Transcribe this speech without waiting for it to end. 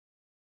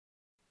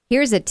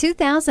Here's a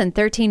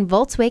 2013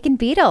 Volkswagen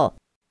Beetle.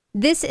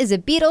 This is a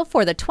Beetle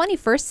for the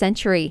 21st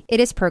century. It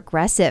is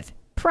progressive,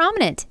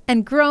 prominent,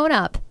 and grown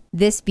up.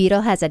 This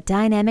Beetle has a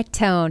dynamic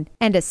tone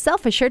and a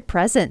self-assured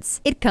presence.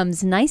 It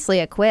comes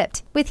nicely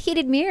equipped with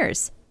heated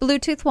mirrors,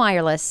 Bluetooth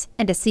wireless,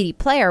 and a CD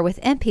player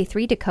with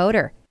MP3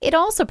 decoder. It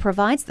also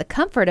provides the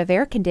comfort of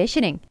air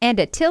conditioning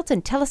and a tilt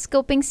and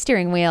telescoping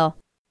steering wheel.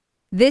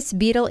 This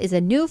Beetle is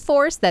a new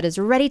force that is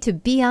ready to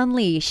be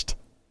unleashed.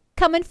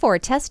 Come in for a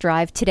test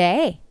drive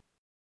today.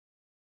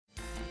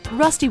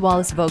 Rusty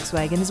Wallis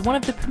Volkswagen is one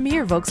of the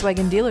premier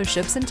Volkswagen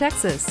dealerships in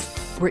Texas.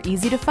 We're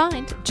easy to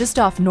find just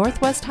off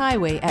Northwest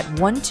Highway at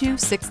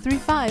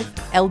 12635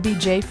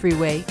 LBJ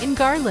Freeway in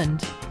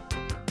Garland.